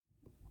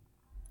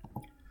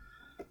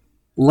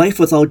Life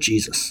without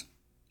Jesus.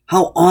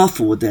 How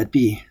awful would that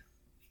be?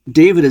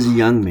 David is a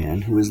young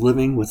man who is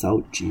living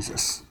without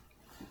Jesus.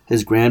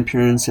 His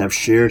grandparents have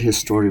shared his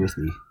story with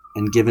me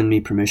and given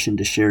me permission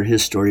to share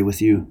his story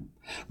with you.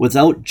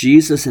 Without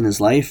Jesus in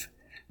his life,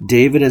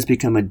 David has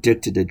become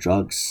addicted to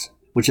drugs,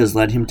 which has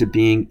led him to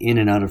being in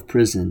and out of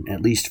prison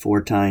at least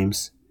 4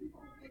 times.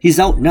 He's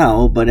out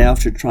now, but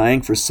after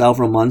trying for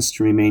several months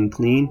to remain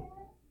clean,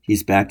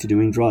 he's back to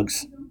doing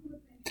drugs.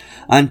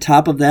 On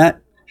top of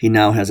that, he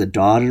now has a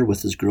daughter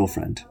with his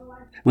girlfriend.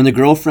 When the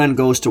girlfriend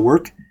goes to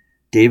work,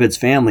 David's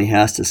family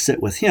has to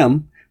sit with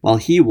him while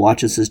he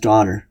watches his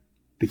daughter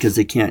because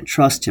they can't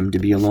trust him to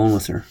be alone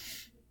with her.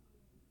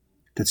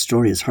 That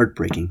story is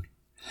heartbreaking.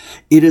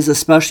 It is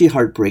especially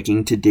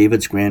heartbreaking to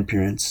David's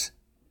grandparents.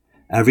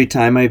 Every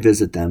time I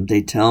visit them,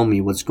 they tell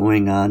me what's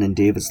going on in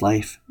David's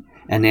life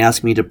and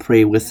ask me to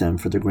pray with them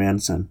for their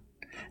grandson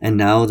and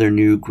now their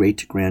new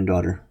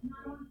great-granddaughter.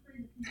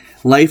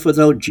 Life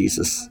without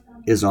Jesus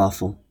is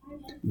awful.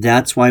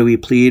 That's why we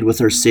plead with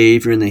our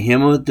Savior in the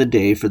hymn of the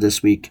day for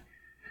this week,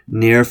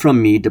 "Ne'er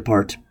from me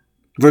depart."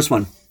 Verse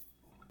 1.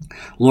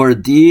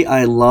 Lord, thee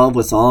I love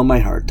with all my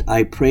heart.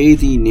 I pray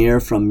thee ne'er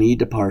from me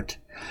depart.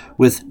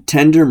 With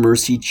tender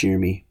mercy cheer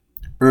me.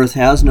 Earth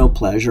has no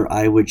pleasure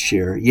I would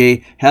share.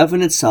 Yea,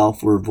 heaven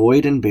itself were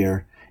void and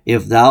bare,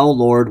 if thou,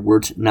 Lord,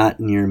 wert not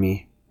near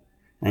me.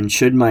 And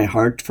should my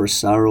heart for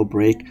sorrow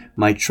break,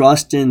 my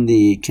trust in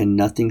thee can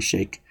nothing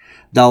shake.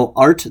 Thou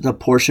art the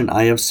portion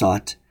I have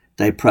sought.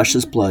 Thy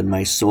precious blood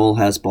my soul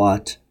has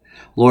bought.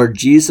 Lord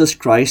Jesus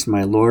Christ,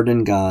 my Lord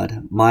and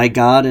God, my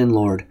God and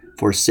Lord,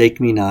 forsake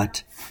me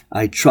not.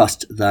 I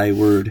trust thy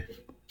word.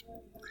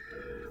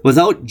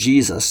 Without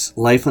Jesus,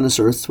 life on this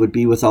earth would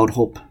be without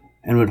hope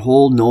and would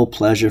hold no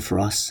pleasure for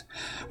us.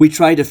 We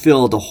try to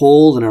fill the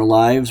hole in our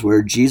lives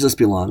where Jesus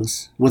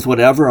belongs with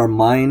whatever our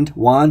mind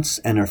wants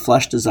and our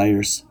flesh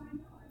desires.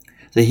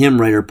 The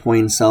hymn writer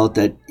points out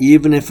that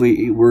even if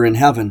we were in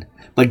heaven,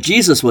 but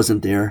Jesus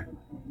wasn't there,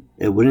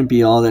 it wouldn't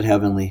be all that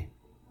heavenly.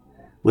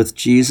 With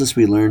Jesus,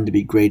 we learn to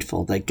be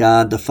grateful that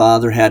God the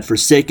Father had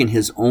forsaken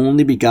his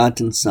only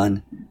begotten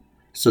Son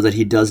so that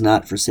he does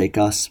not forsake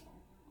us.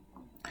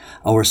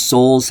 Our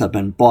souls have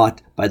been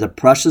bought by the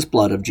precious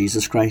blood of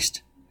Jesus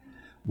Christ.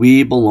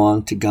 We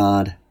belong to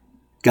God.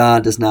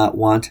 God does not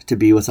want to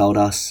be without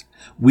us.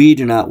 We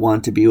do not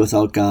want to be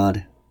without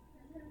God.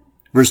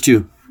 Verse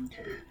 2.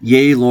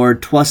 Yea,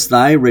 Lord, 'twas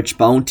thy rich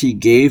bounty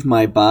gave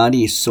my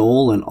body,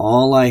 soul, and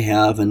all I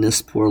have in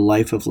this poor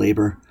life of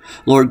labor.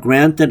 Lord,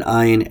 grant that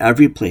I in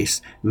every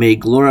place may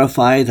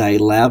glorify thy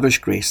lavish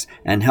grace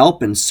and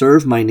help and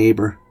serve my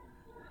neighbor.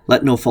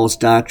 Let no false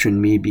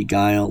doctrine me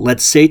beguile. Let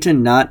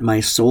Satan not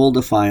my soul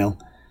defile.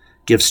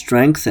 Give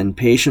strength and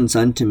patience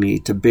unto me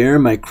to bear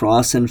my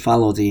cross and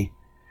follow thee.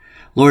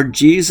 Lord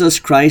Jesus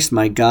Christ,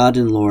 my God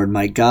and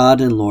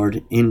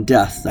Lord, in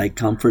death thy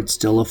comfort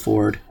still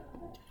afford.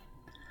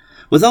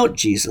 Without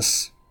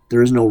Jesus,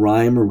 there is no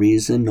rhyme or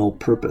reason, no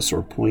purpose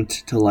or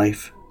point to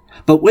life.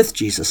 But with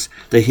Jesus,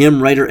 the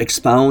hymn writer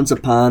expounds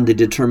upon the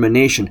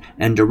determination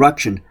and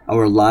direction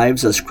our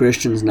lives as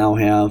Christians now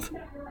have.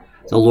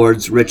 The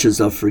Lord's riches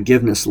of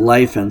forgiveness,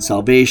 life, and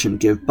salvation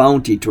give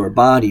bounty to our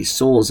bodies,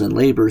 souls, and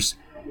labors.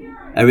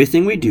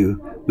 Everything we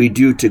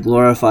do to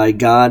glorify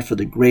God for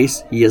the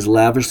grace he has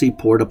lavishly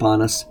poured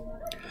upon us.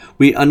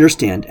 We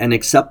understand and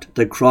accept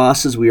the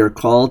crosses we are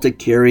called to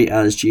carry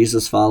as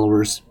Jesus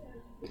followers.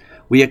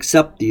 We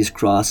accept these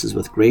crosses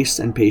with grace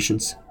and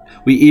patience.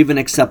 We even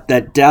accept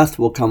that death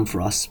will come for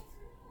us.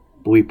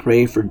 But we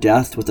pray for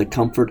death with the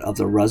comfort of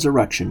the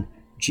resurrection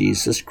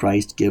Jesus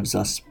Christ gives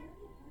us.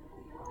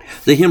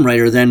 The hymn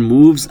writer then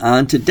moves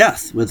on to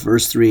death with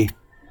verse 3.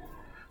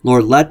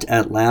 Lord, let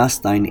at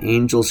last thine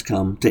angels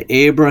come to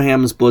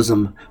Abraham's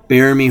bosom,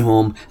 bear me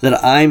home,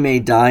 that I may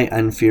die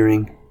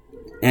unfearing,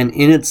 and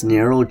in its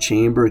narrow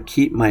chamber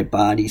keep my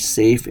body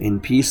safe in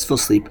peaceful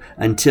sleep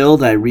until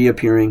thy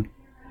reappearing.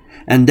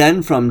 And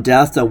then from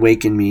death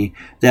awaken me,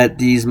 that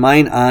these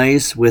mine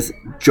eyes with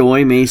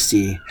joy may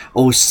see,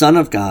 O Son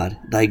of God,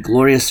 thy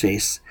glorious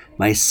face,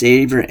 my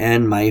Savior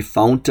and my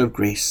fount of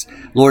grace.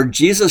 Lord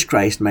Jesus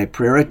Christ, my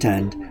prayer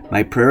attend,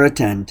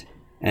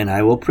 and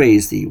I will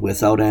praise thee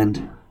without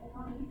end.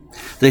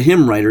 The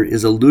hymn writer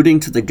is alluding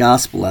to the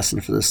gospel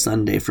lesson for this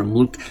Sunday from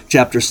Luke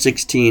chapter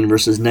 16,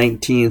 verses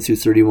 19 through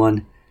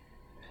 31.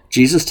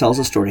 Jesus tells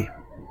a story.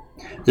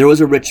 There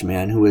was a rich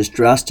man who was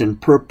dressed in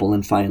purple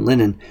and fine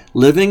linen,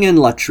 living in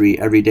luxury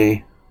every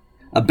day.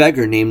 A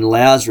beggar named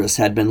Lazarus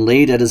had been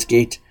laid at his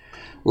gate.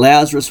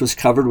 Lazarus was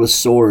covered with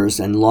sores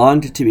and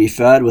longed to be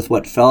fed with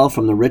what fell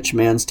from the rich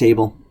man's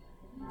table.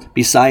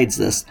 Besides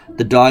this,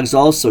 the dogs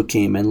also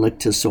came and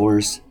licked his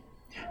sores.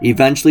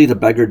 Eventually the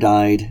beggar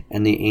died,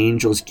 and the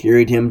angels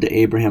carried him to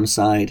Abraham's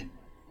side.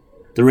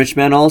 The rich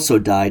man also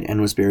died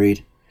and was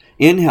buried.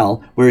 In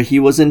hell, where he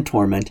was in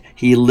torment,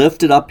 he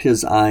lifted up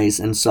his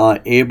eyes and saw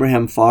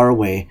Abraham far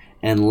away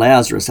and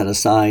Lazarus at his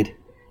side.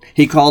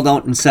 He called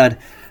out and said,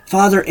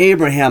 Father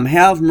Abraham,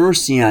 have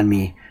mercy on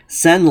me.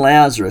 Send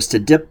Lazarus to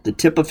dip the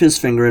tip of his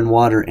finger in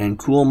water and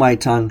cool my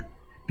tongue,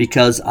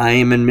 because I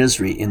am in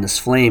misery in this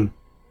flame.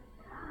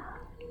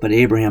 But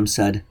Abraham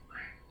said,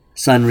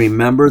 Son,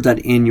 remember that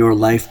in your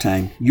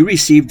lifetime you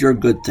received your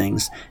good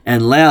things,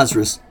 and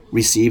Lazarus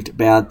received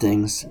bad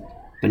things.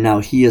 But now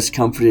he is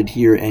comforted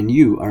here, and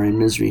you are in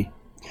misery.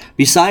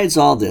 Besides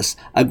all this,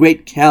 a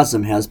great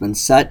chasm has been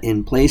set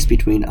in place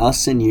between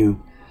us and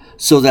you,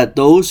 so that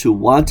those who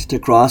want to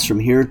cross from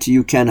here to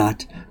you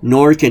cannot,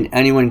 nor can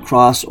anyone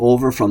cross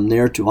over from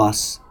there to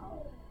us.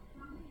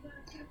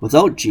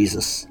 Without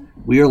Jesus,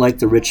 we are like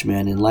the rich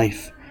man in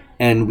life,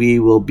 and we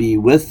will be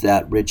with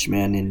that rich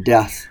man in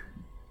death.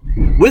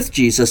 With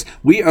Jesus,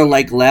 we are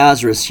like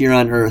Lazarus here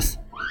on earth,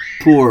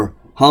 poor,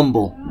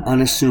 humble,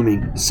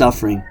 unassuming,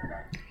 suffering.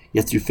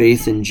 Yet through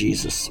faith in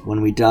Jesus,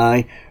 when we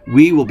die,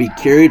 we will be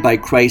carried by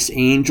Christ's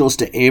angels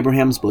to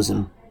Abraham's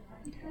bosom.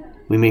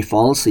 We may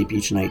fall asleep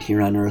each night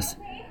here on earth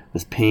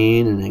with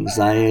pain and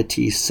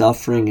anxiety,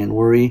 suffering and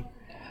worry.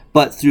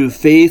 But through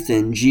faith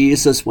in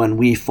Jesus, when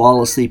we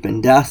fall asleep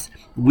in death,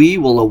 we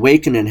will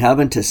awaken in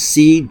heaven to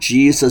see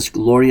Jesus'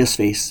 glorious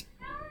face.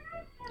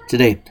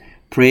 Today,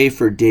 pray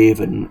for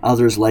David and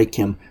others like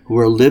him who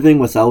are living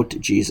without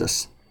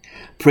Jesus.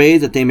 Pray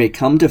that they may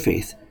come to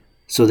faith,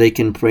 so they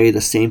can pray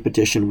the same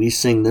petition we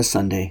sing this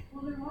Sunday.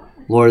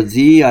 Lord,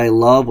 thee I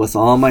love with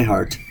all my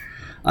heart.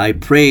 I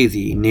pray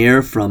thee,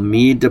 ne'er from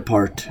me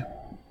depart.